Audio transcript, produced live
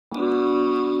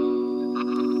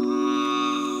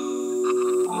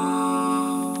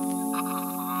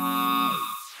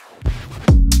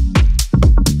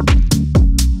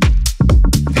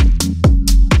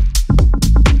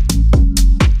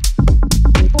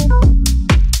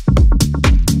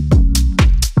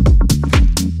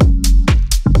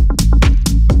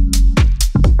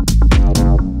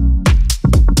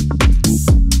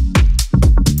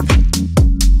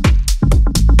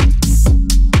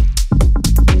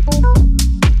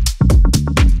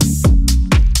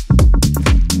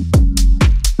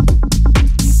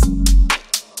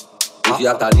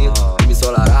dia tá lindo, clima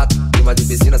ensolarado, clima de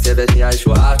piscina, cervejinha e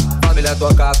churrasco. Família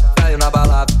tocada, caiu na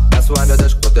balada. Peço a meu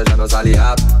Deus que proteja meus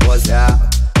aliados. Pois é,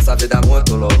 essa vida é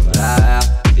muito louca,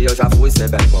 e eu já fui, sei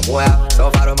bem como é. São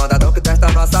vários mandadão que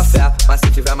testam nossa fé, mas se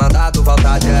tiver mandado,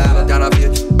 volta de eterna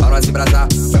vida, pra nós embrasar.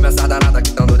 Chama essa danada que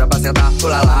tão doida pra sentar.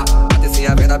 Pula lá,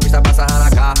 patricinha vem da pista pra sarrar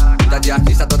na cá. Vida de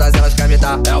artista, todas elas querem me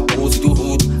dar. É o pulse do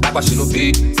Rodo, água no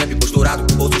pique. Sempre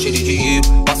posturado, bolso cheio de dinheiro.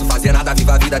 Posso fazer nada,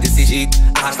 viva a vida desse jeito.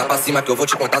 Arrasta pra cima que eu vou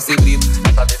te contar segredo.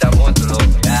 Essa vida é muito louca,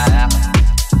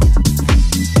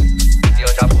 e eu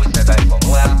já fui, sei bem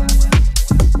como é.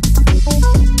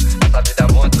 Essa vida é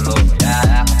muito louca,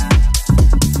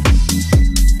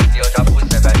 e eu já fui,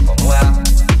 sei bem como é.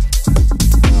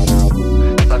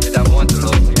 Essa vida é muito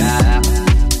louca,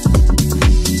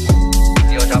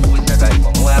 e eu já fui, sei bem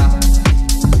como é.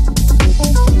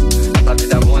 Essa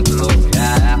vida é muito louca,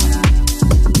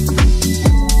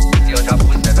 e eu já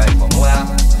fui, sei bem como é.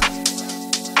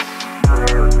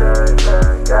 Eu sei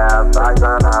que essa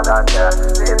nada quer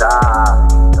me dar.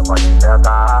 Não pode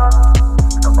tentar,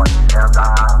 não pode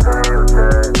tentar. Eu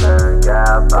sei que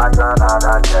essa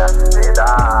nada quer me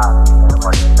dar. Não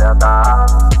pode tentar,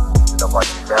 não pode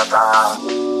tentar.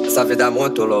 Essa vida é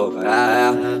muito louca,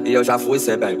 e eu já fui,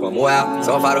 sei bem como é.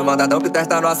 São vários mandadão que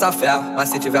testam nossa fé, mas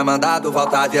se tiver mandado,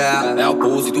 volta de é o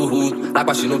pulse do Rodo,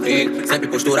 água no pique. Sempre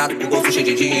posturado, com o bolso cheio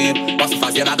de dinheiro. Posso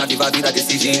fazer nada, viva a vida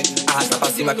desse jeito. Arrasta pra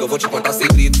cima que eu vou te contar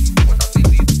segredo.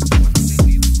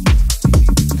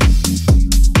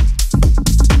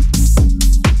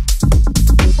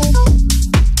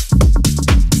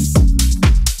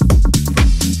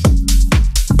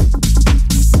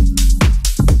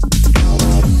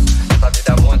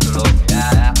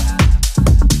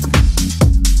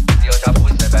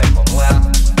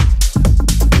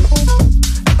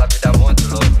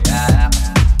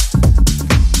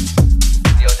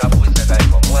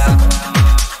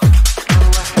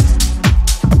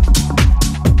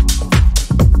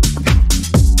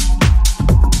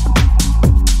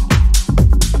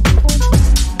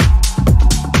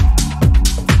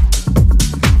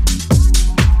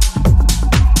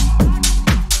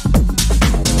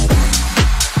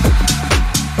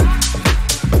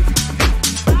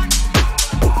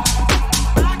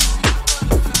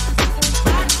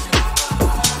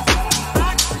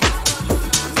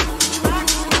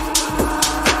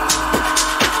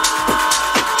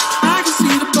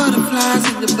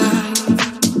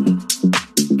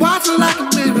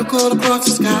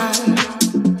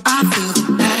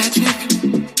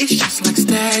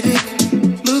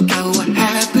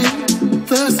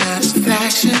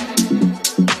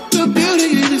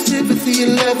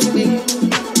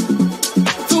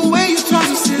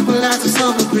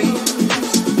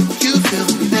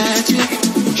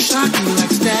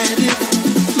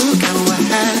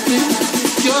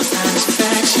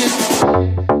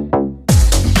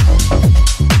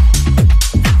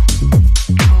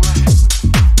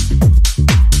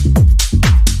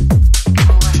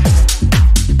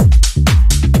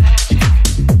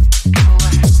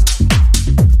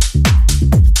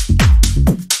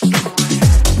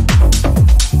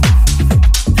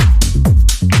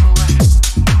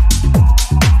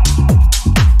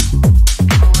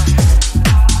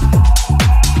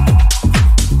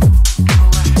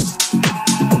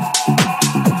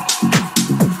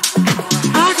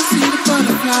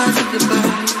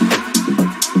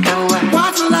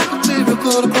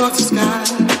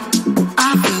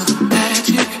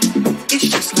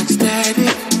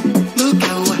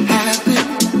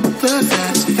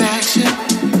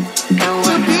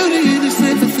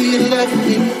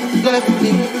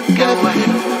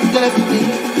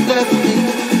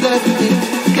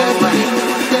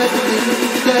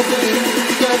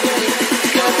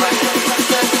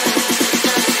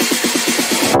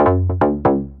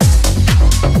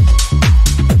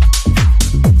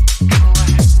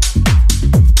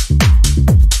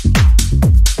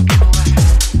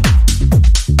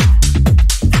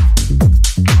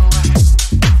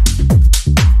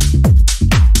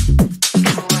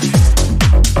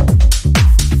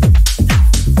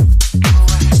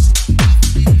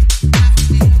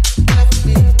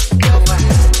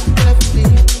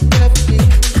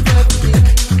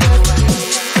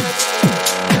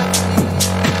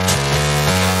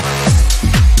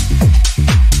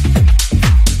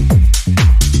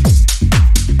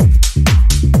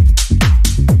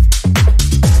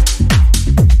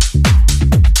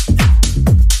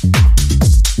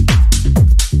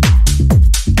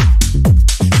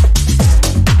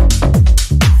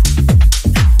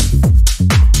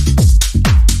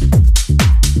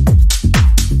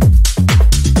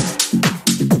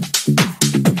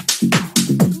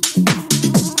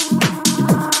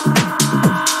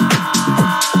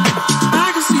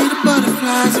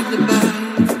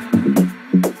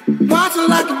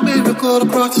 twinkle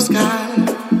across the sky.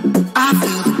 I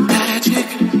feel the magic,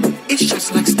 it's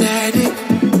just like static.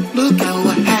 Look at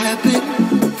what happened,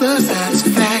 the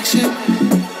satisfaction.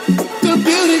 The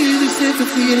beauty is the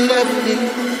sympathy and levity.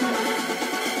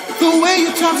 The way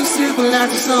you talk is simple like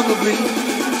the summer breeze.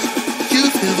 You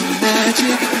feel the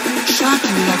magic, shock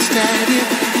you like static.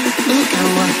 Look at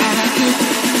what happened,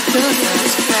 the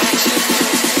satisfaction.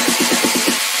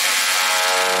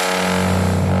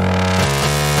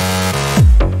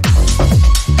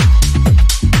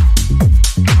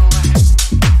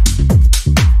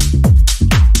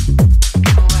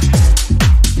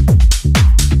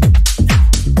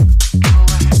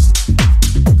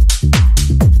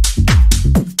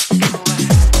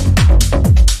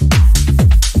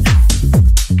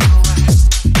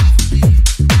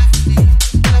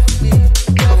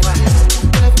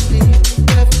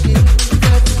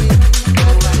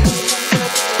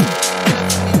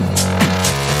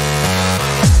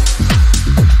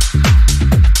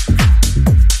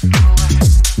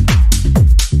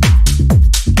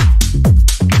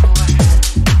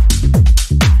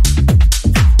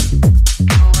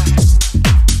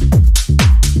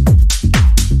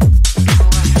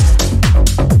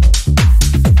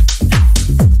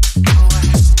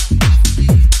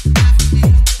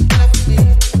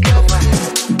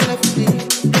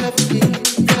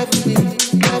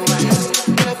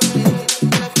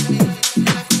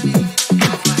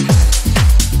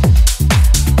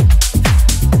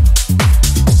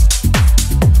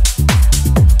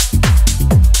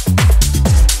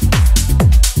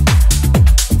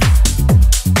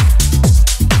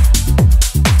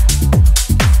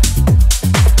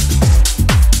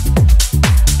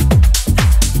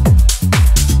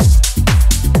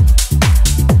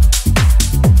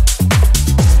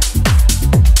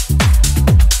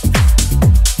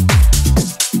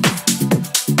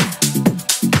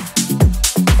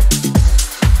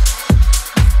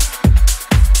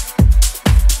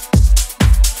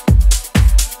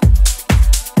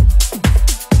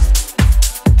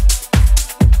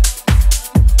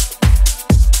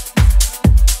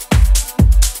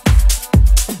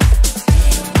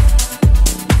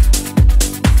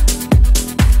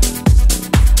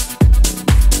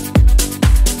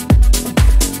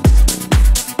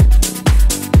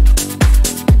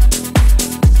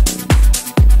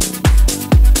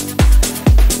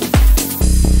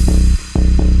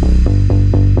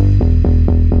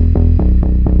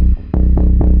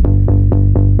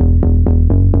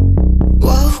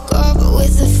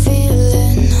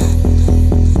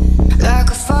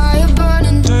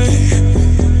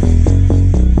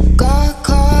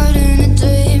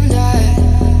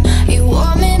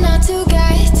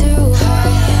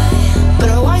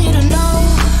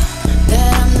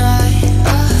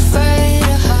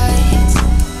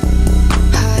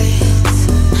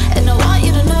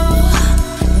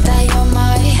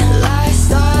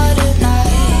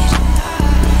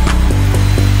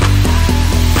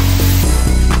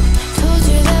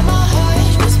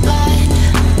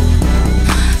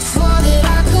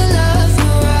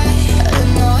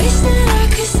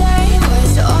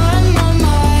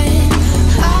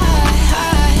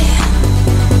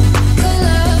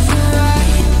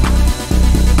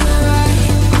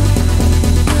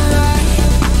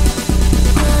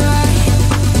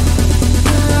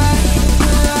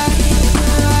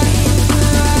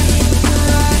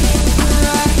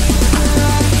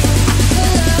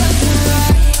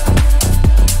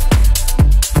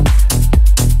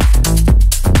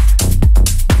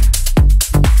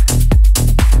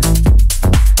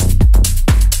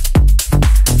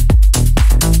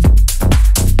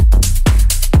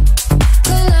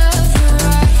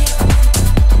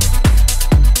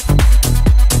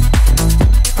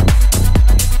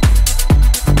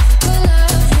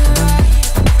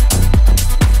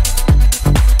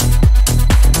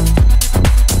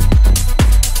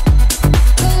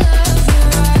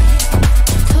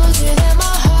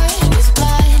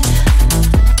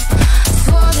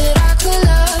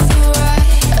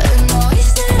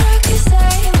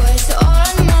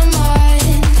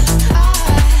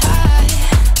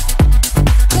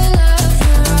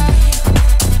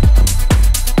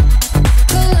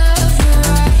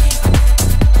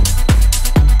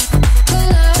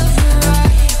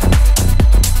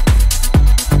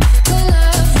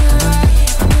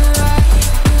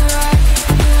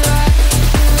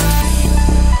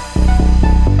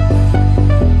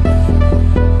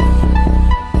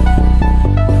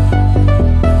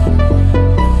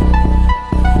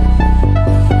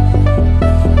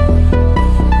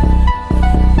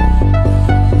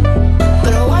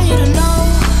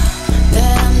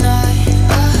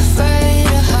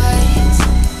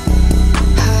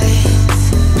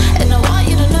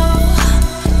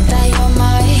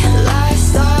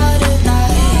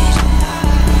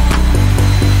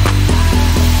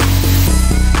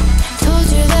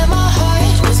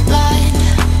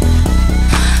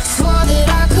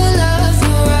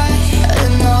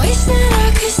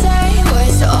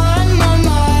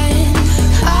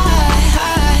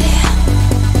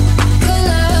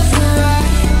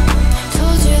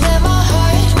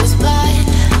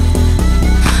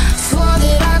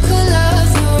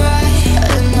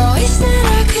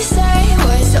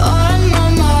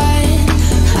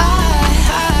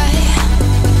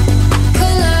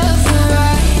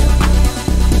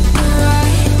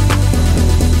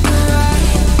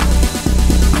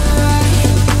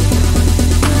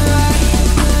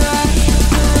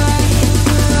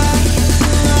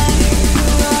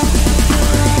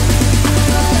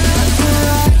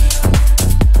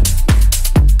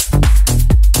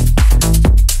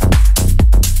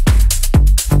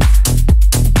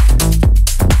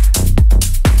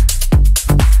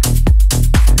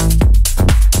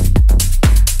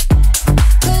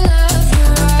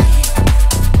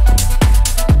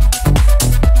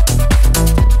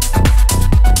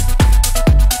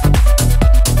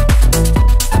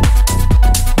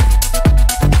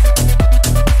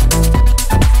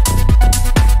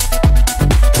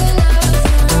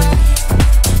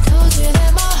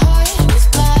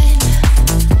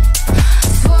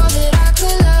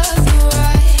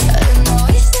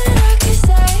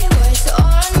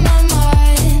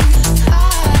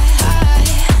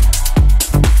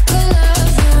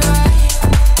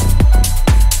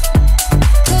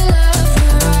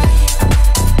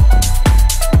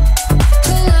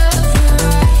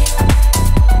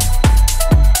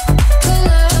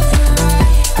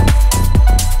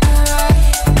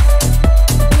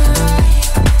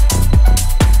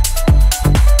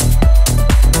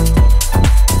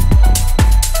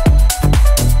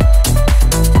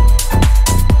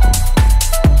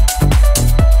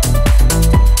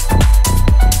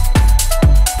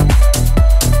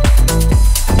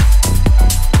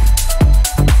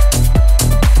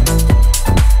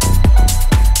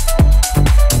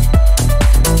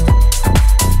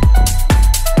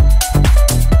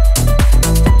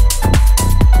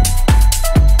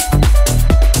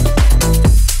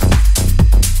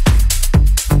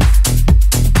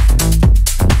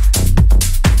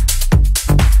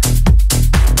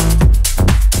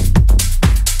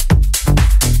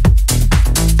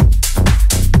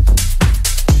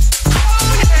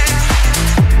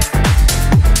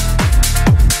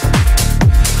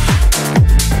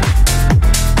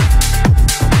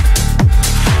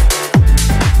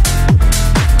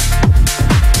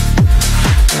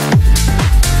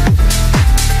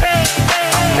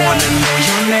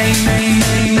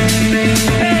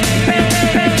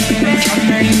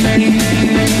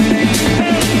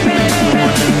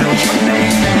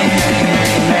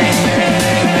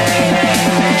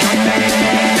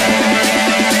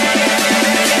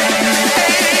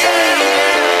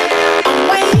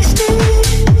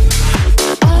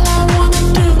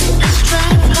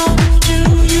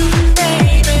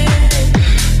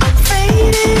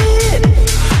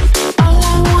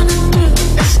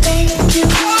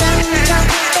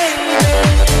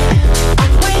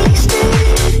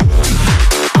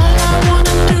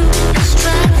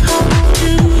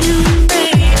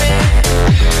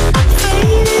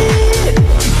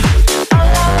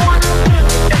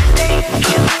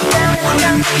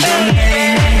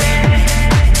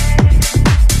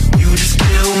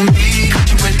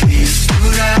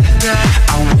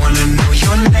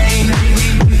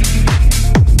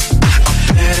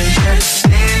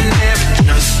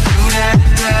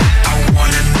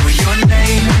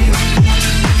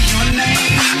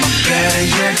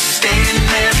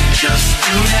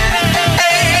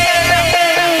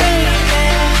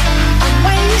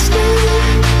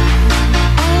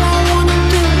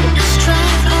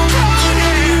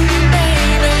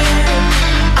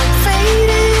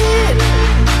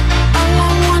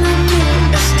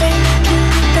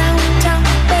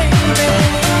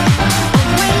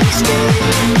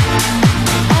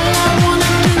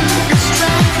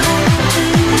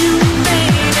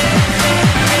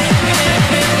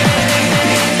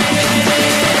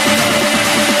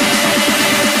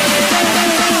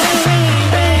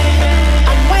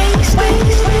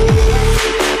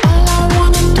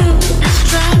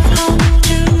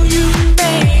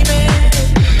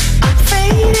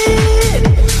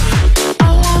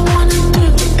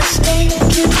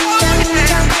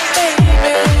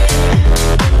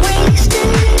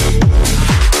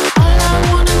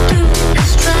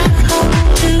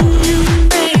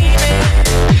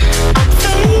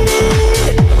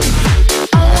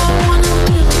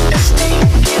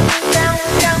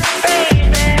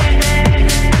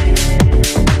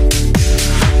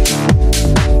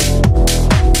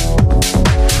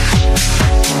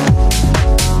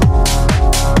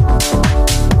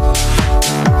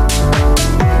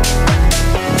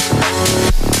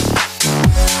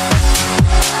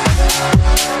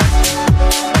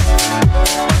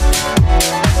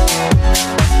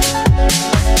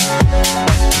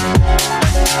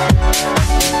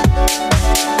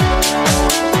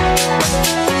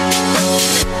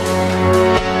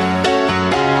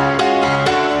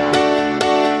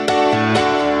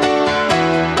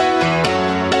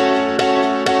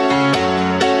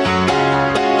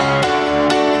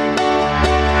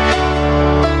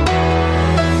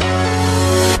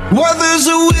 Well, there's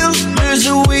a will, there's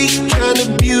a way,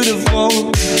 kinda beautiful.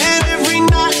 And every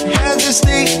night has this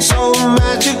day so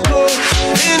magical.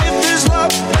 And if there's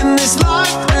love in this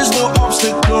life, there's no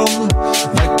obstacle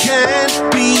that can't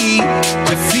be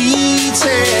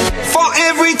defeated. For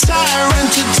every tyrant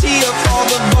to tear for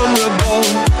the vulnerable.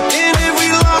 In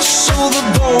every loss, so the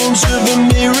bones of a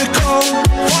miracle.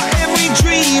 For every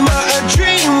dreamer, a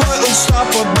dream were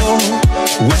unstoppable.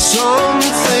 With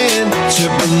something to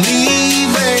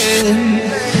believe in.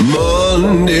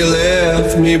 Monday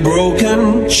left me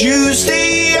broken.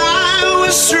 Tuesday I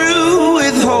was through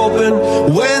with hoping.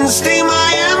 Wednesday my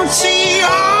empty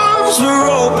arms were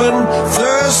open.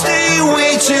 Thursday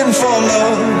waiting for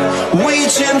love,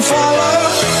 waiting for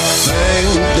love. Thank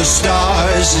the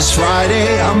stars it's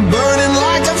Friday. I'm burning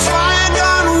like a fire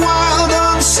gone wild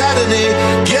on Saturday.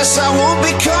 Guess I won't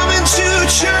be coming to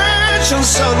church on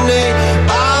Sunday.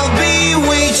 I'll be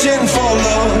waiting for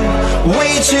love,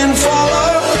 waiting for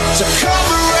love to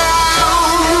come around.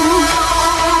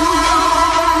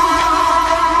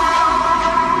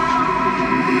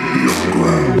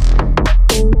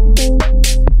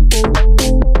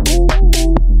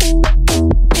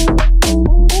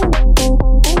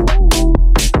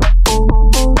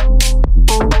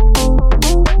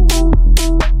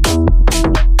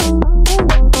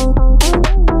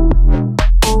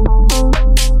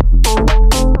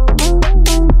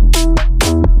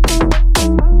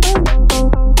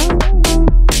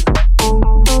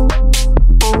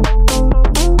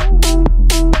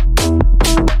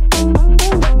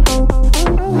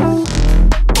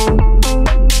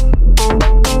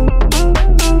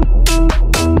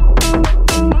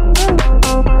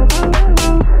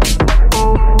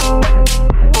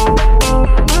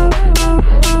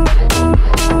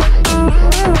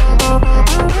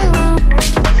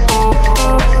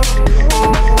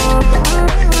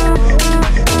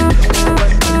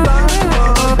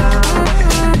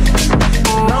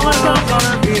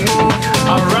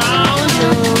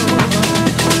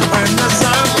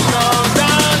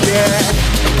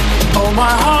 My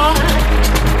heart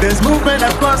There's movement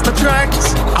across the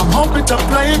tracks. I'm hoping to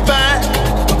play it back.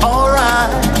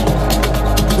 Alright.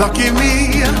 Lucky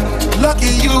me, lucky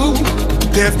you.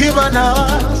 They've given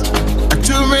us a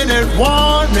 2-minute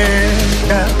warning.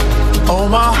 Yeah. Oh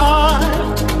my heart,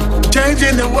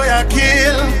 changing the way I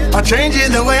kill, or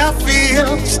changing the way I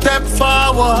feel. Step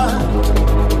forward.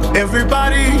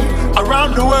 Everybody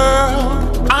around the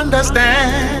world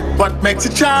understand what makes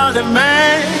a child a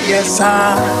man. Yes,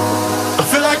 I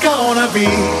feel like I wanna be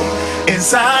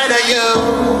inside of you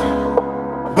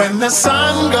when the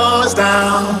sun goes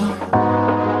down.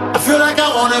 I feel like I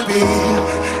wanna be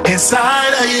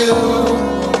inside of you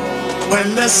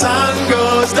when the sun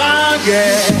goes down.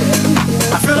 Yeah,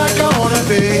 I feel like I wanna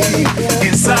be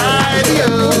inside of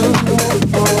you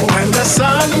when the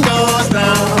sun goes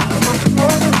down.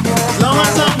 As long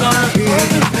as I'm gonna be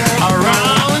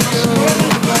around you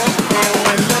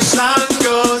when the sun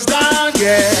goes down,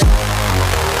 yeah.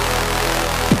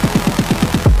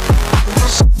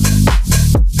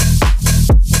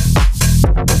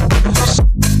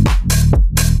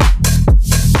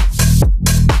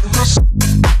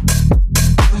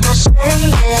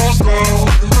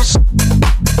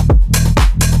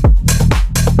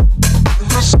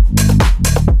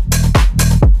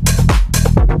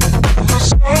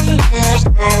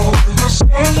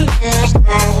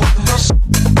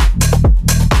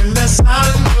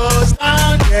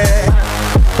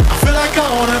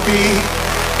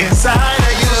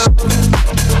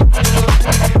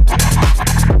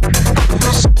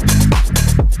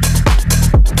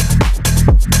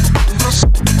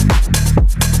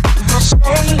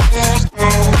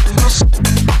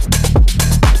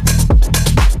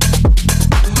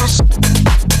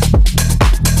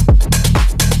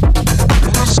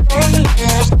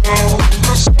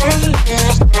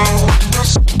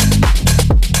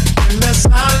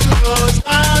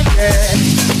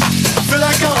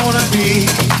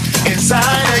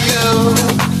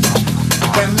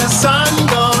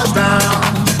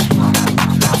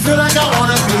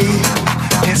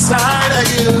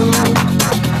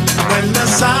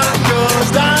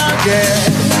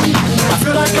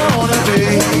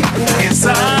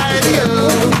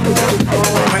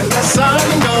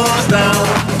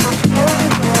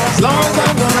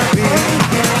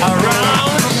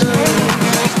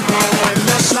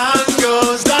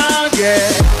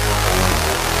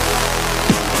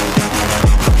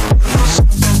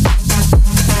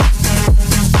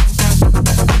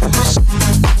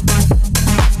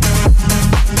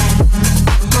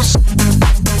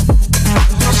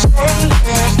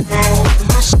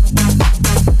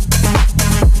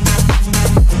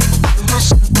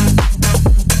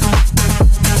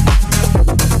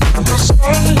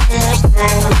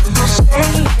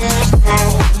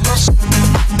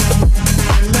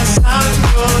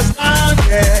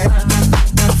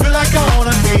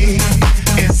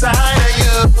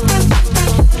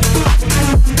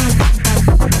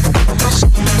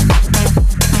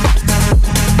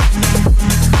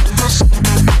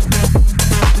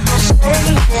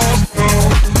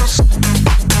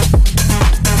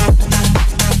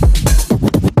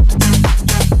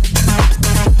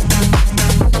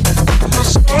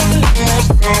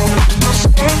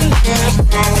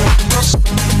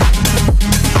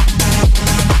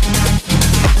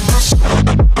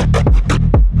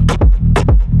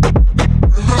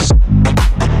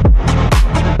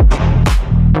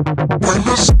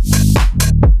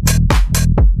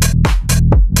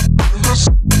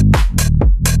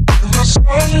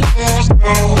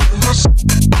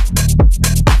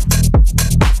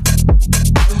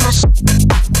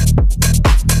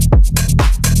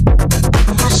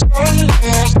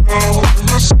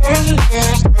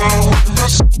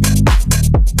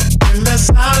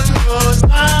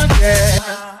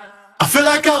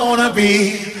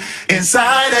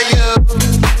 Inside of you.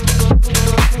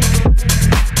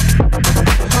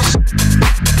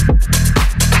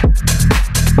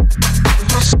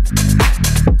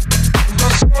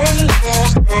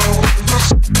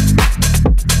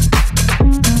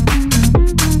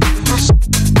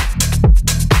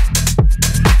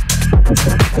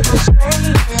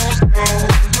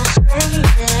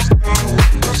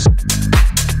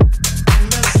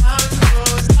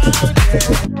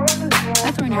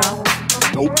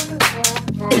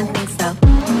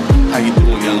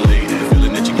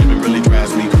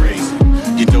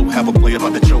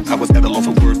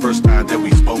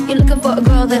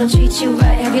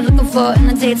 In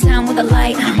the daytime with a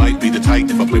light. You might be the type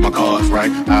if I play my cards right.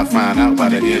 I'll find out by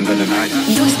the end of the night.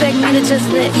 You expect me to just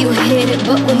let you hit it,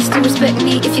 but will you still respect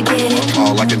me if you get it?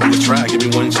 All I can do is try, give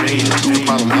me one chance. The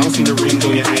problem, I don't see the ring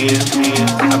on your hand.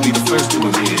 I'll be the first to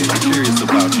admit, I'm curious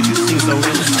about you, you seem so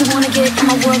innocent.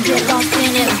 world, get lost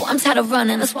in it. I'm tired of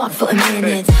running, let's walk for a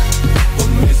minute.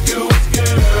 Promiscuous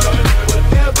girl,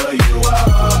 whatever you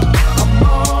are, I'm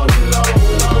all alone,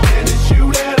 and it's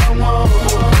you that I want.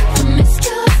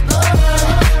 Promiscuous boy,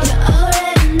 you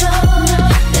already know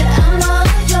that I'm all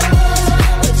yours.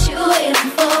 What you waiting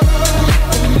for?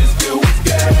 Promiscuous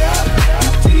girl,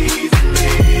 you teasing me.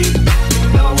 You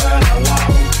know what I want,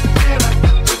 and I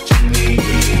got what you need.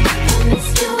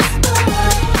 Promiscuous boy,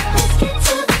 let's get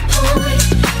to the point,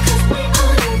 'cause we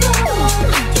on the road.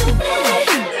 You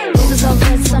ready? Roses are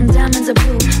red, some diamonds are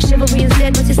blue. Chivalry is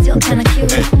dead, but you're still kinda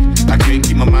cute. Hey, I can't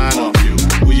keep my mind off you.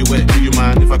 Where you at? Do you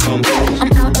mind if I come through?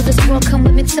 I'm out of this world, come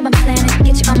with me to my planet.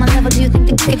 Get you on my level, do you think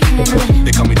that you can handle it?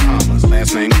 They call me Thomas,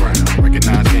 last name Brown.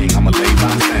 Recognize me, I'm a lay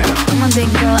bystander. I'm a big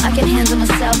girl, I can handle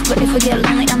myself. But if we get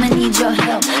lonely, I'ma need your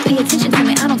help. Pay attention to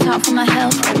me, I don't talk for my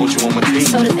health. I want you on my team.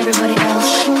 So does everybody else.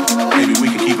 Maybe we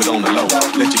can keep it on the low.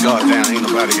 Let your guard down, ain't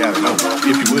nobody gotta know.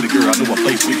 If you with a girl, I know a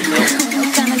place we can go. What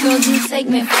kind of girl do you take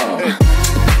me for?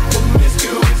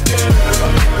 Promiscuous girl,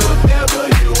 whatever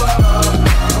you are,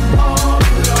 I'm all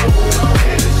alone,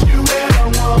 and it's you that I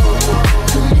want.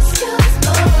 Promiscuous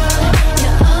boy,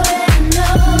 you already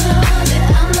know that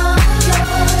I'm all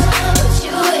yours. What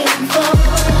you waiting for?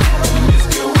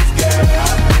 Promiscuous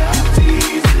girl, you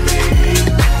teasing me.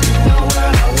 You know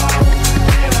what I want,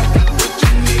 and I got what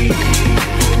you need.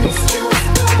 Promiscuous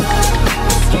boy,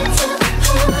 let's get to the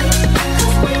point,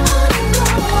 'cause we on the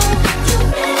road. You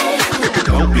ready?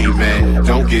 Don't be mad,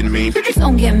 don't get mean.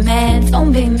 Don't get mad,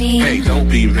 don't be mean. Hey, don't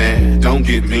be mad, don't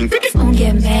get mean. Don't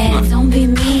get mad, don't be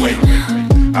mean. Wait,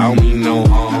 I don't mean no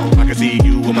harm. I can see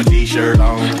you with my t-shirt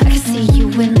on. I can see you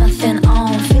with nothing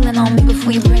on. Feeling on me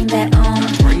before you bring that on.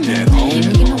 Bring that on.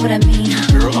 You know what I mean.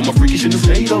 Girl, I'm a freak, you shouldn't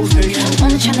say those things.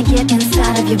 Only trying to get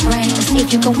inside of your brain. See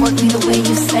if you can work me the way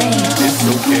you say. It's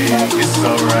okay, it's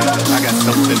alright. I got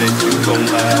something that you gon'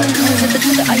 like. Is it the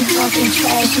truth or are you talking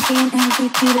trash? You can't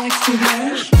MVP to extra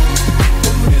dash.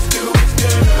 Promiscuous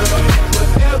girl,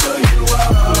 whatever you are,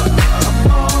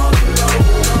 I'm all alone,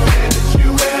 and it's you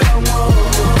that I want.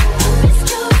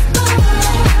 Promiscuous boy,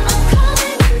 I'm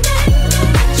calling your name.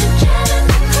 You're driving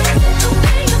me crazy the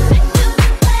way you make me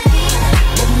play.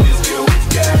 Promiscuous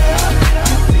girl,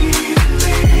 you teasing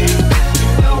me.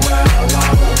 You know what I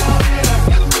want, and I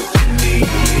got what you need.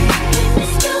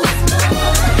 Promiscuous boy,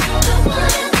 the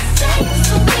one and the same,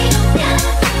 so we don't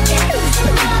gotta get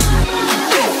too much.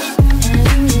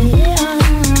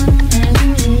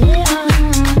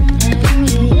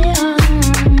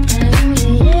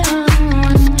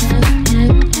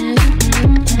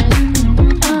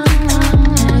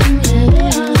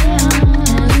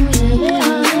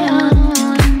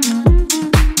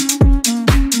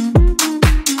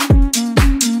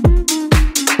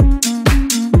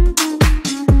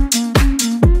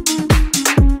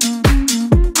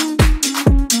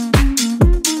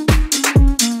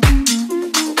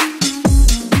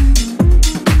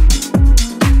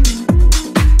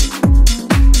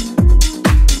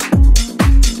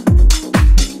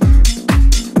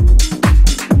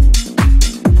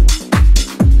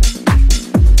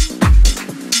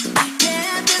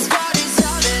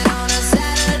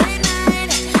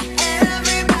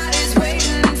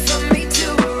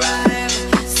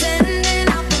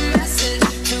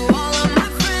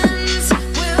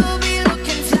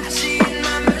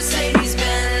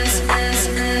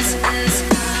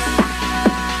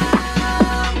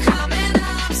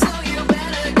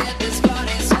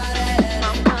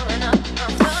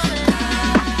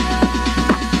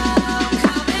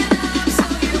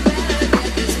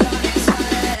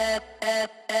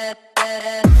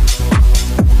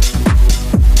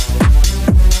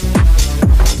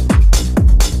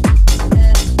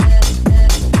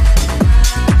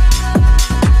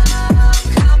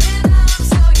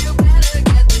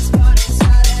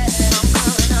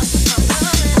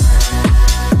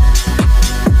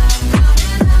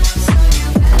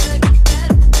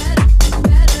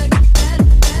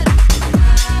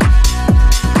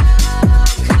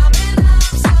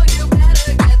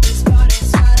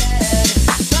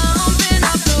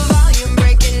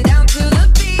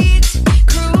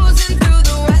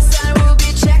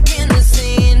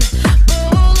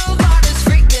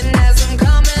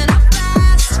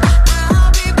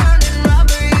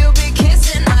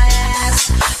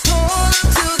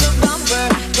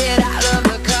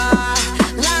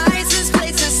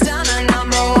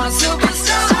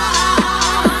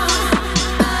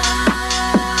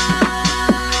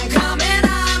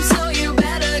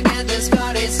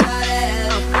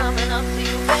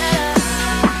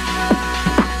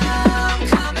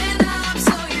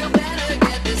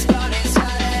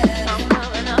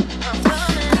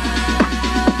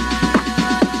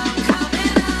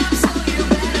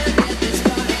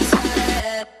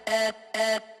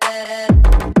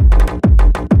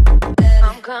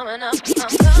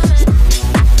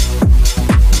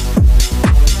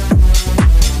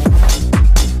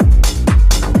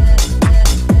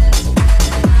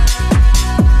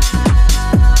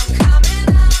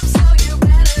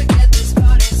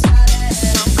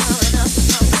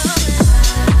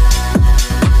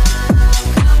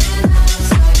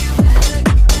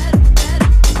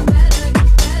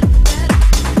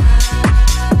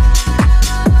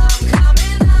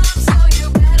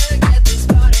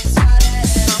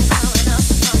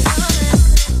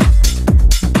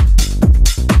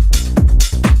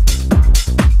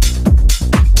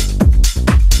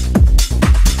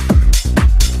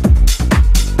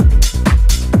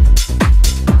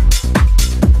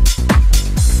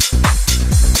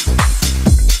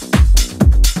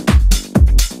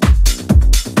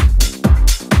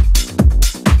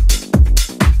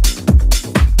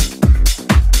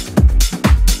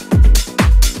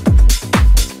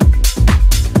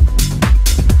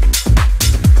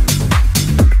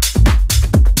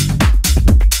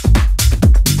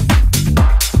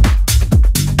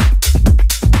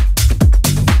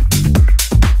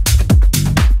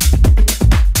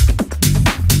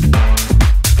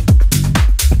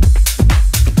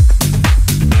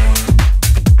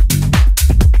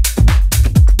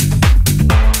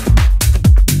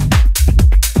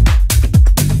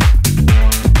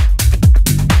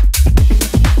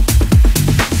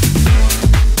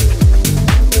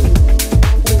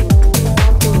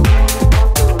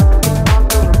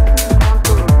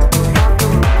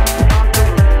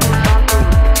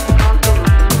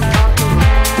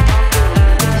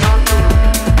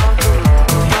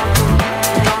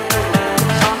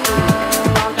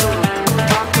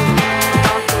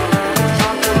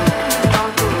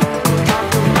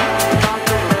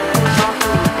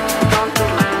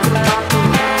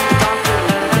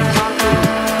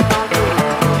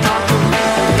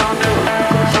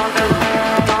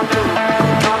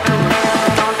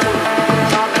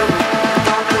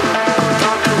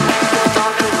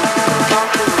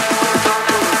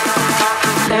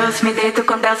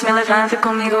 desce, me levanta,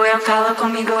 comigo eu calo,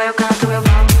 comigo eu canto, eu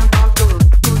volto.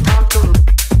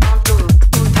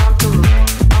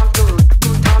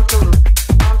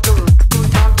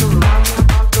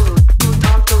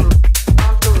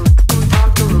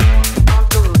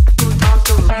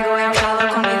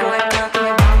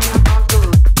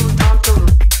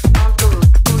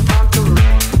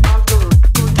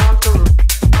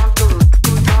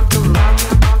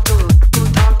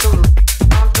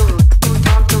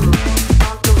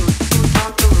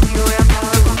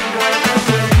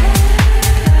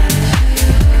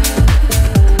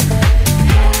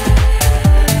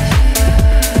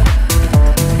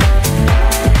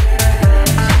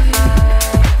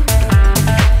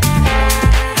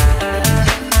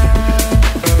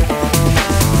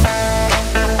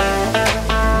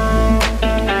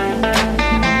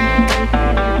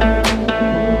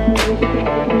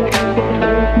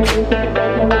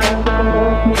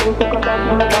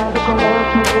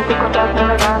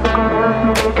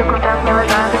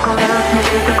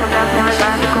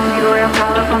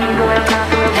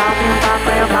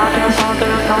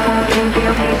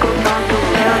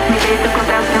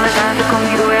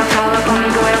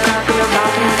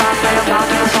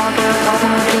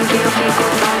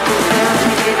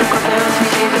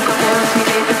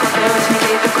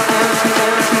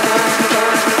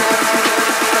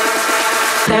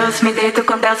 Me deito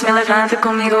com Deus, me levanta,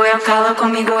 comigo eu calo,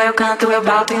 comigo eu canto, eu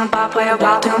bato em um papo, eu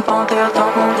bato em um ponto, eu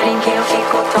tomo um drink, eu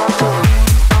fico tonto.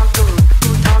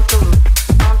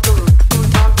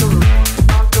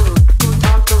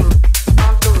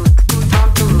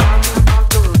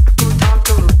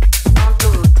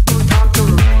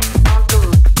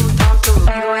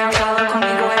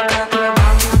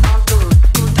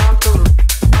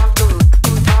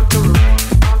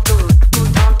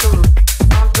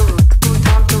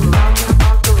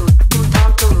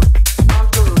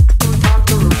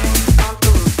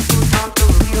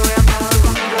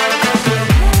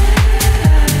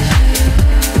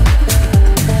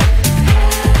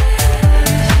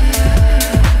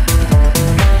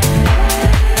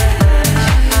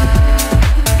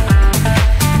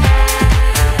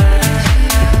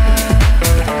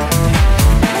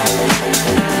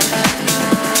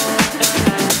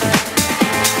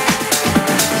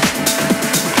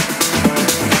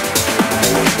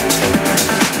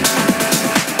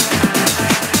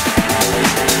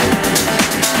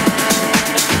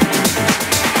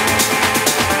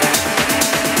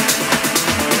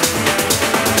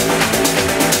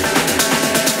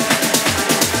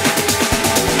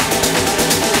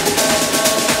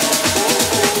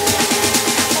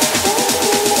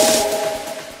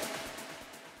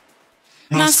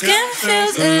 My skin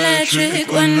feels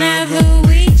electric whenever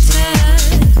we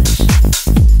touch.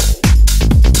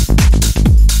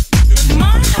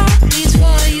 My heart beats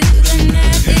for you, and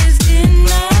that is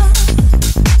enough.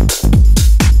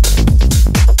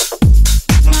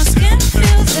 My skin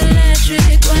feels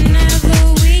electric whenever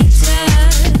we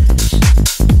touch.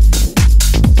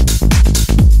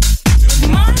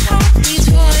 My heart beats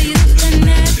for you, and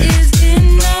that is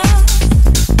enough.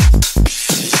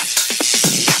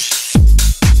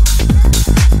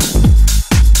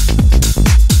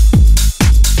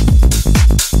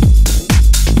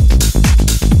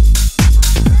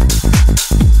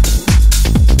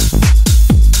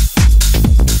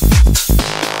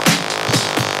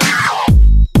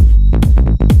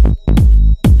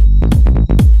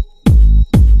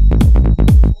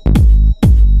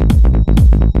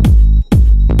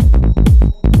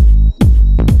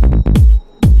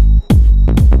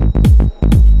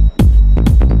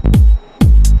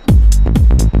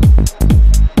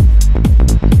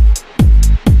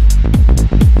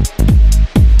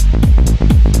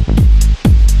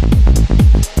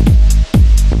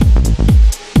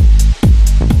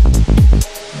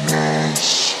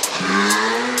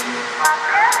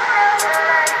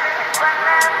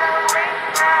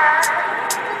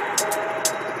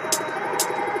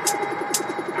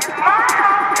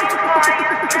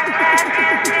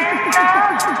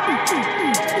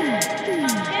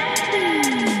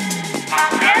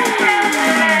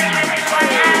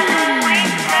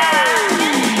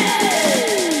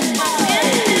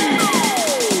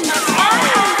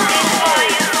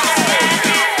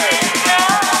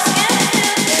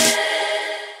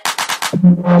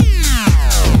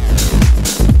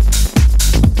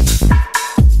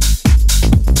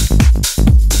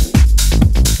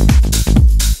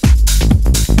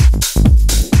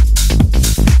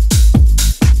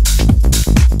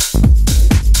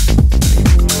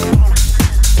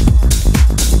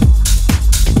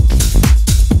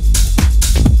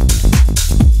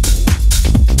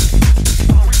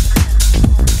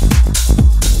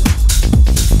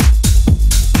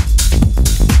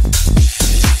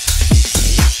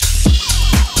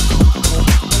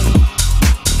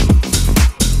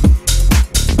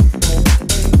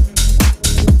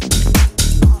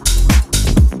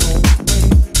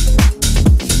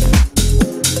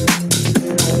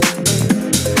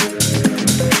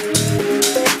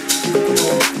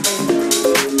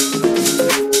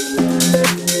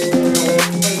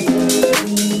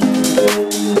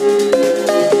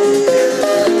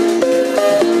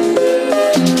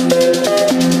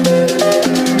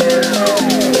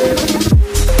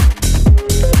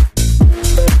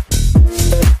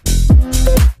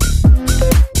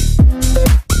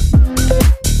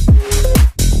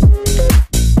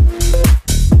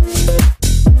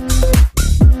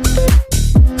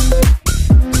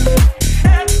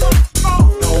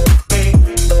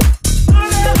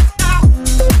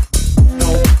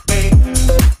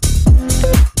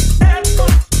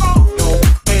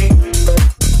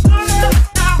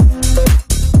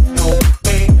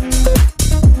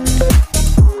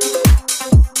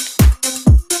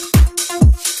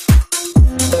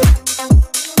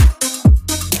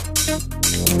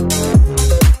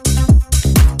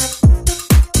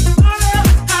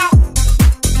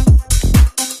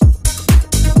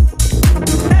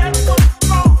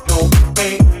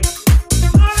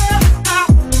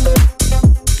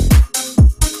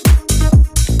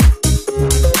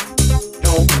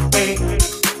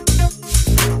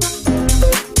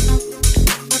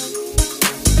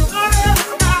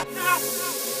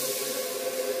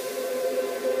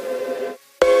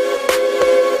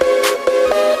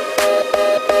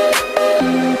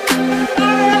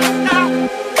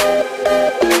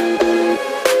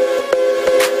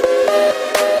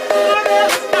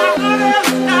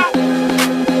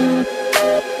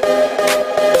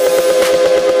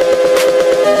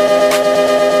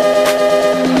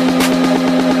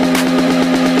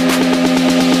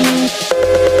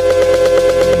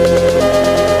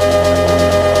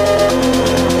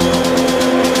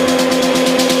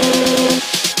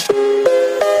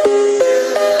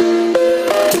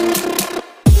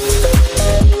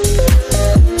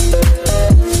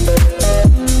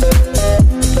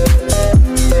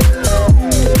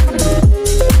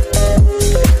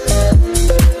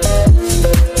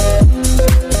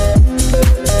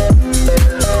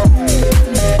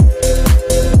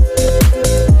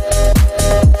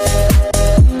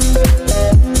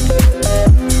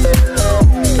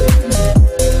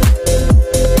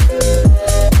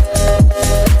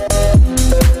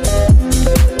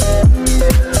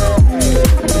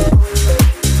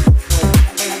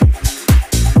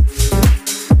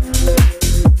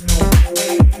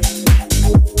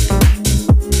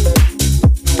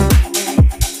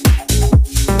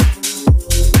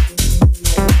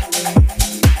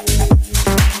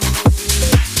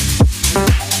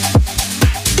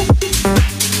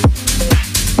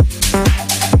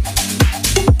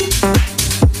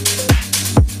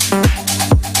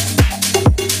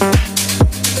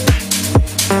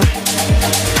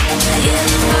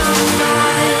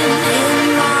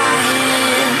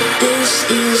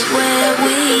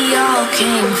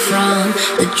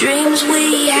 dreams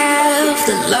we have,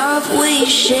 the love we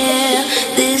share.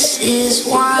 This is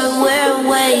what we're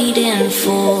waiting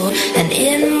for. And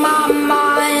in my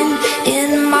mind,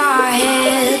 in my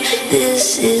head,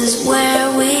 this is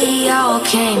where we all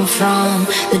came from.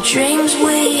 The dreams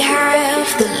we have,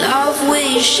 the love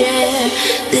we share.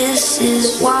 This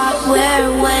is what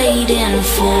we're waiting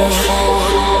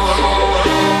for.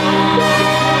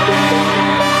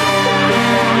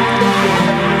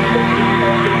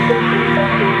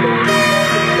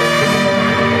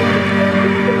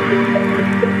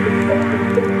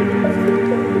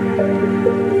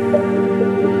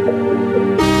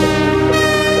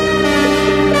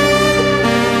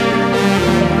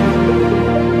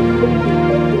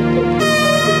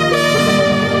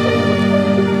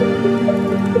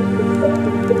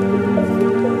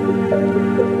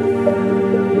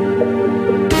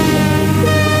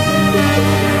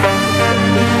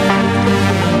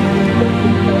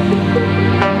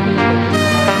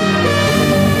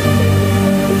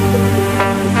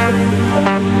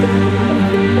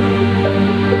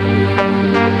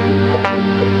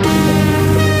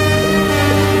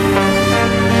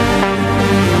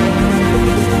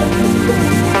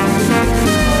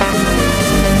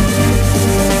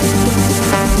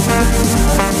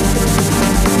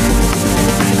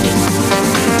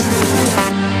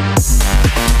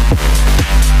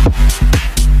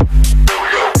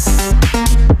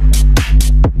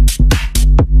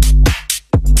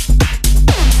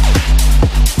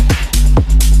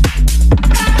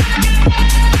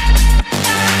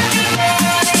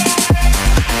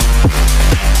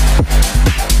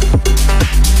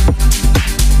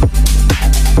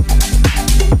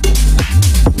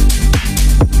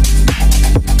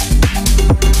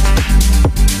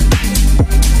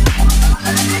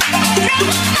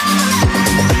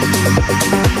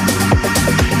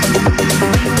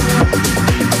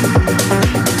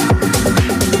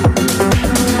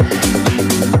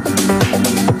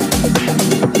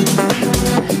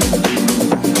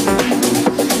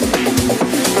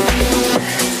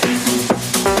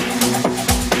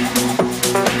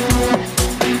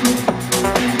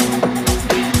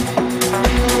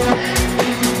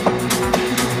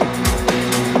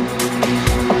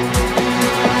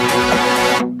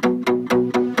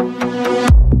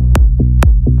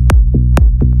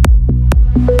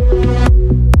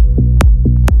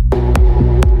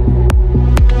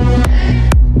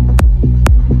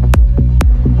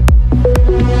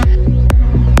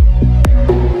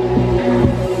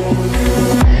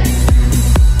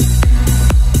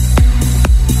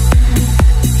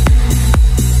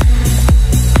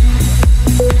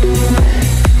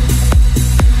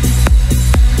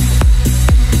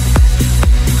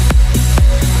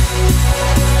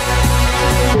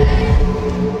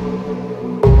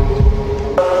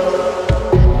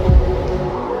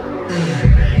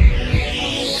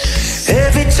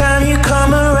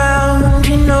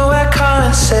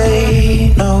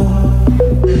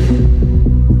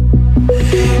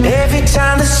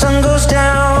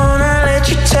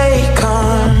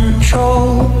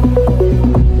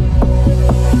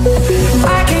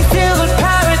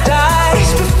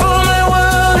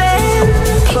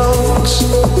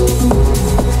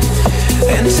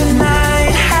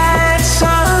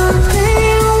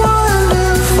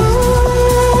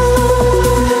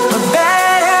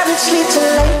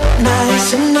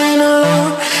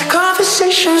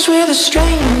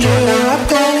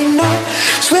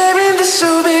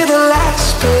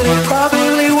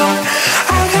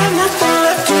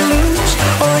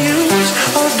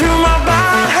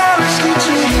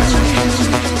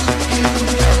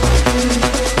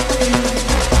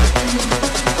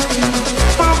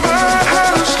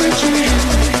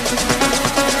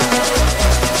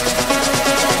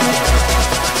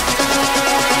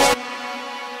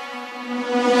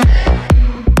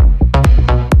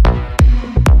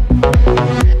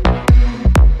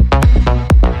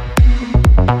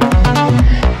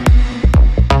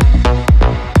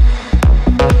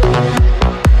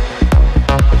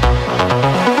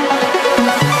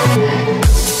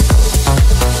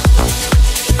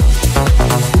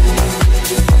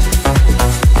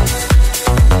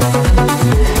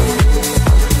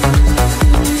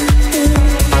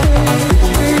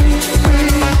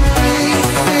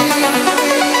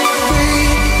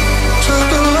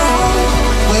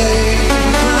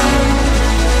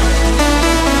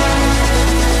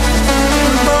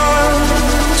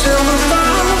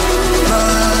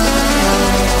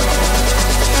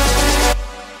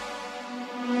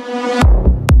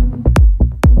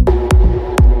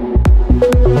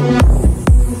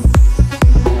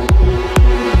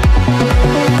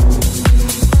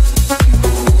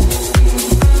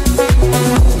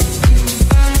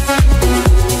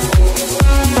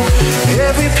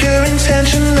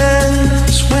 tension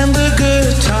ends when the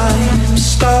good times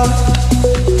start.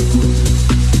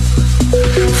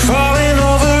 Falling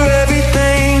over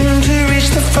everything to reach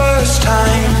the first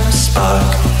time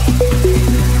spark.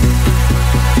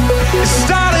 It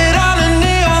started on the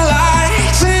neon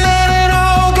lights and then it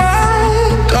all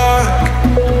got dark.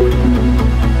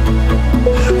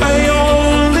 I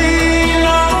only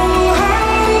know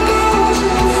how it goes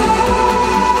too far.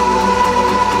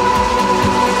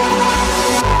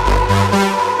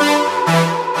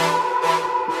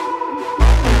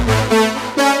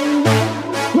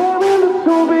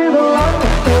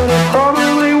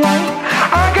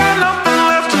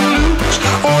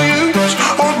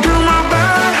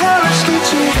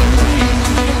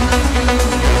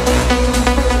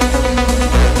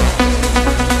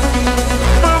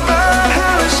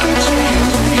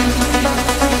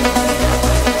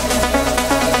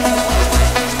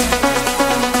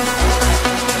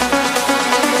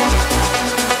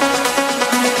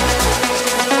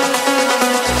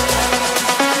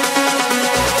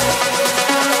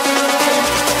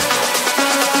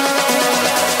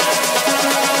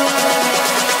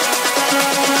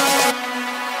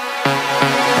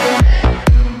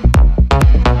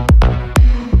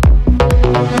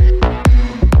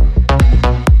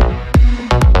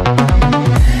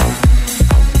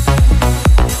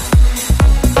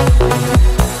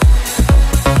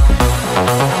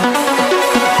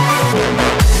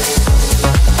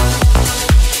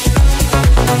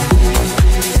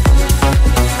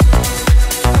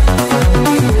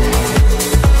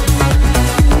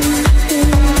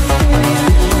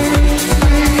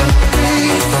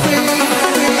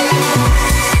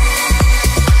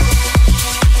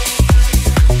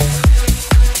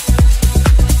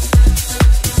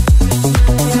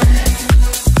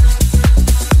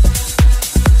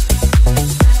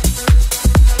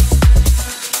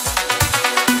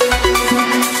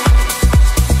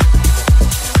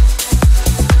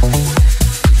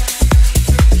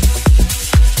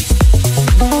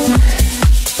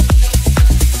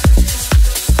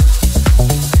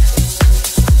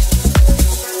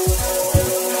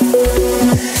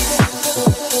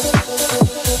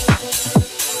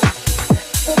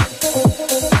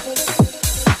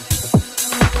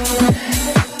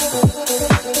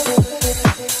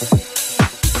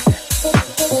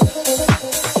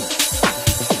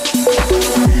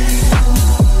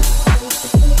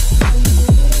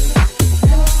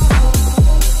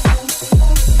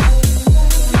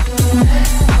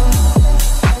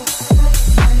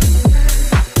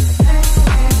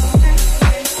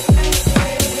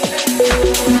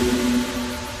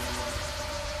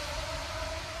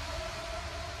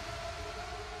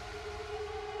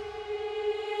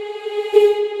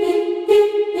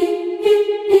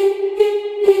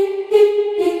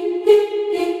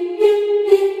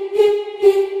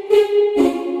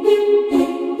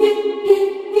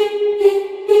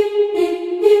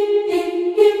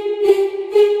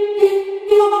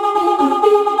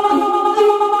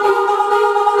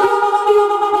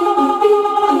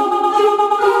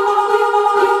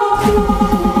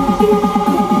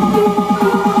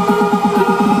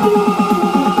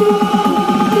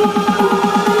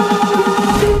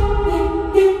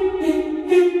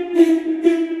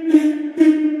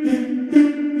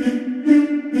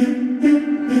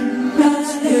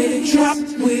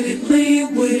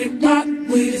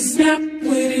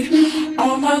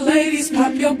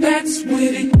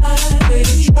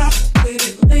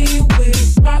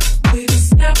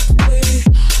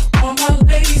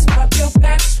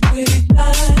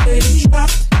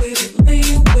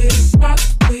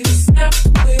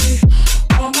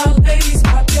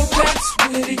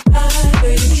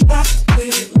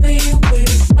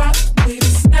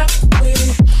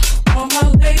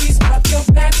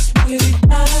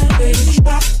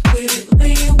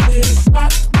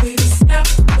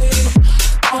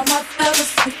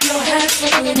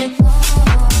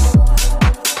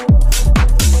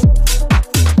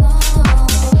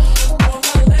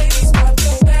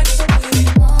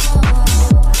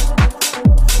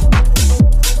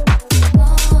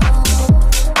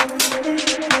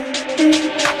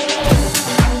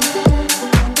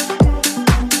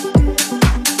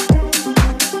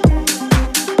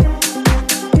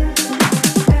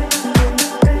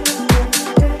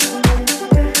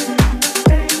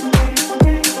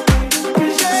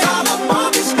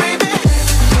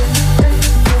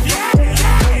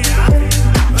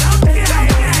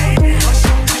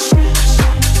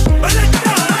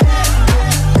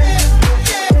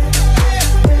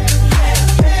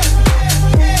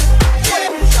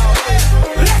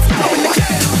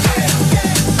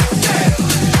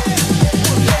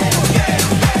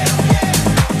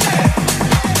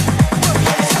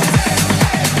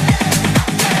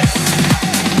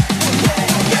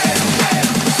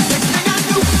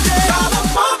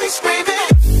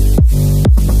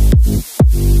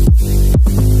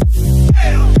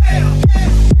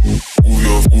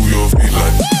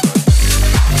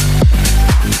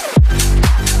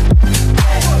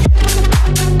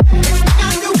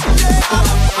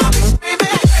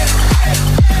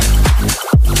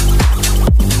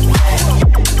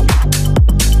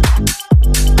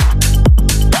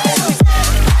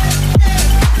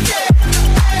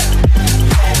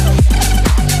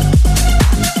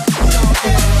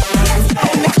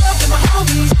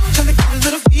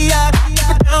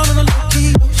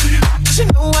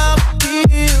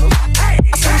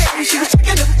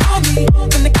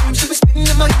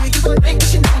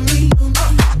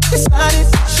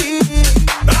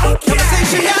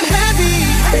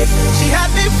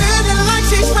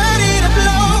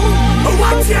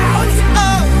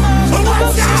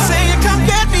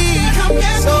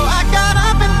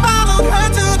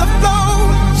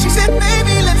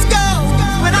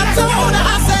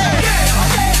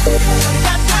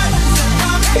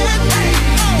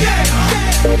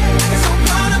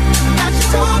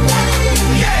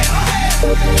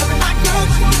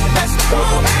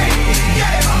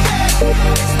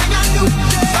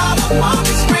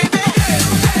 I'm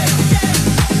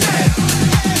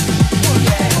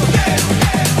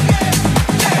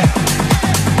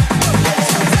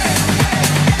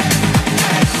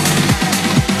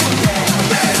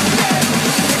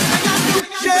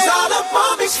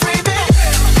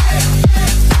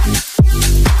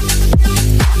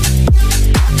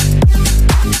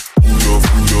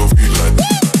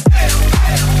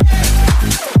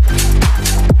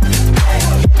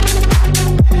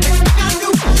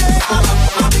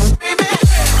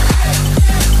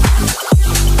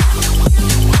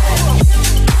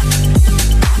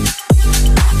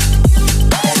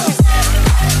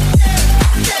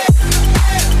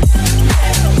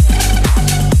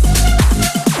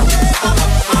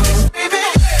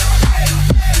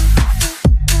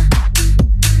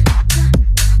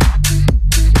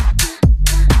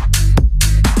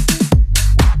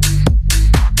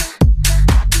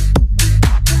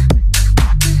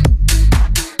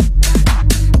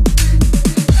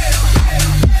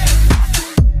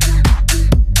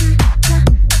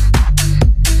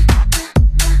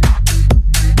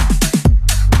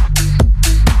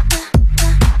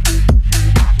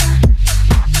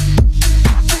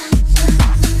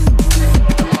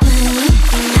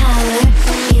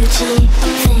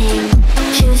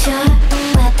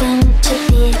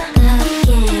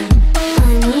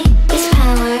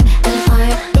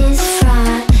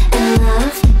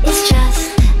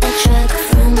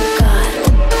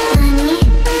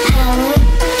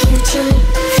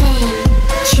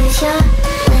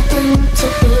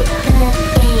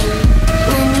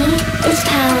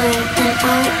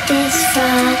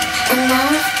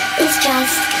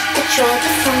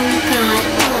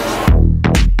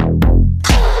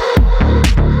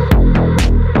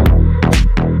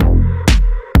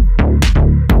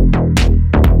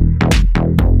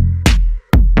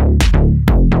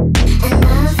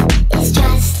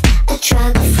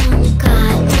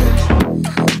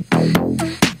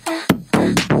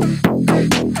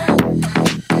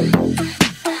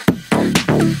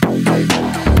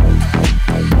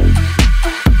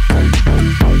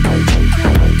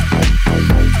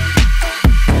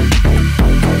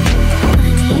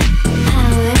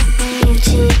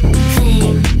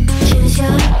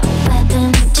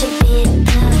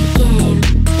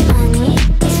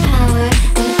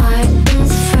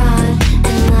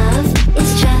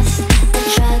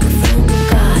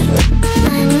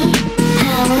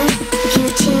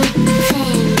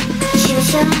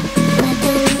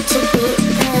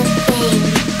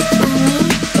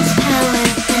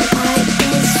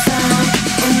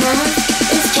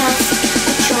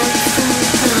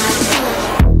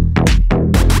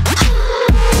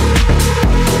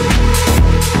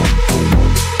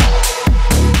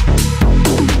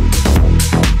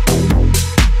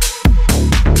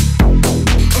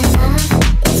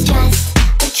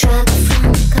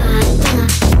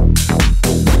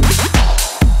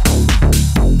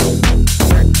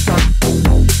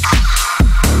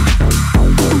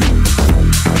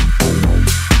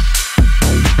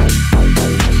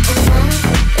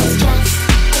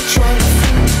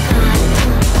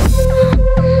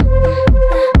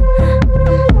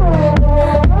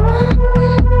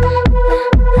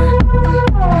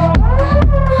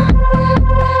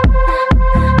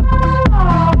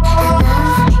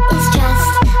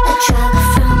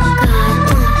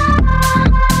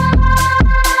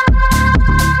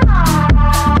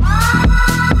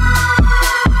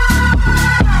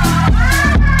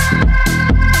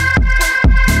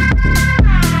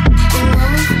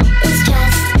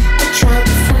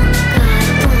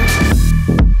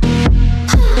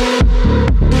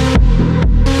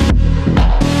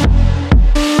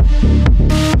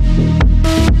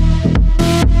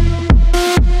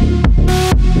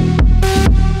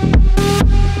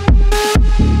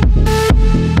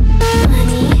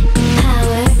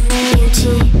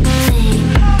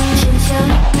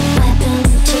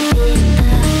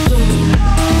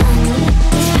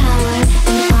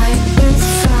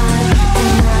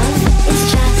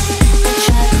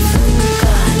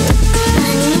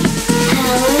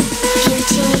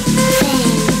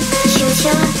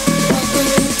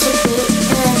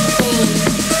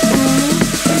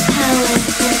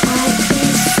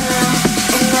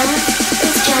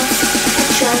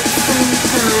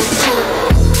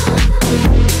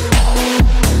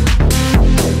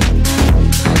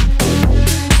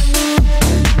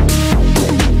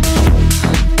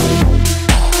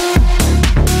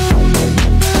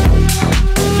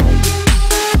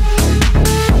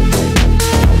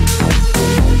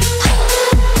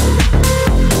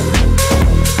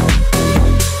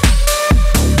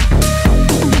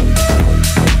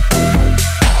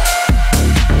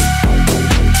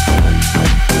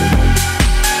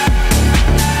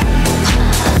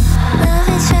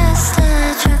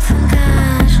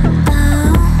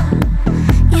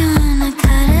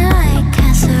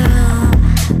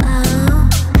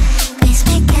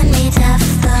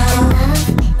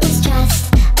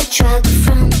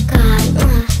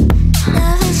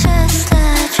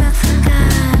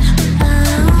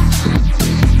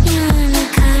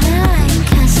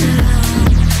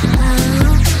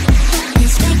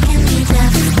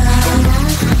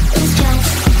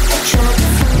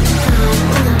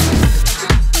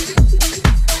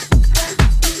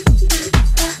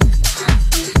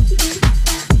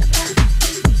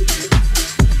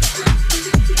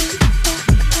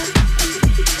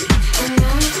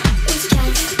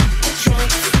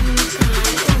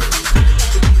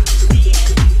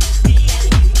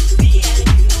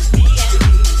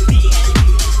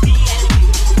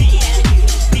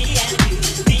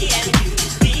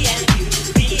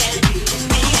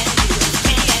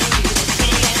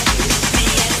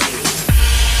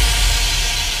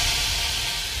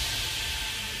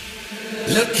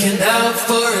Looking out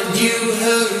for a new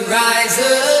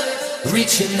horizon.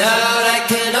 Reaching out, I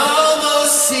can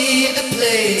almost see the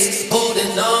place.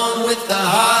 Holding on with a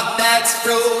heart that's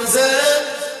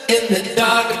frozen in the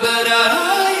dark, but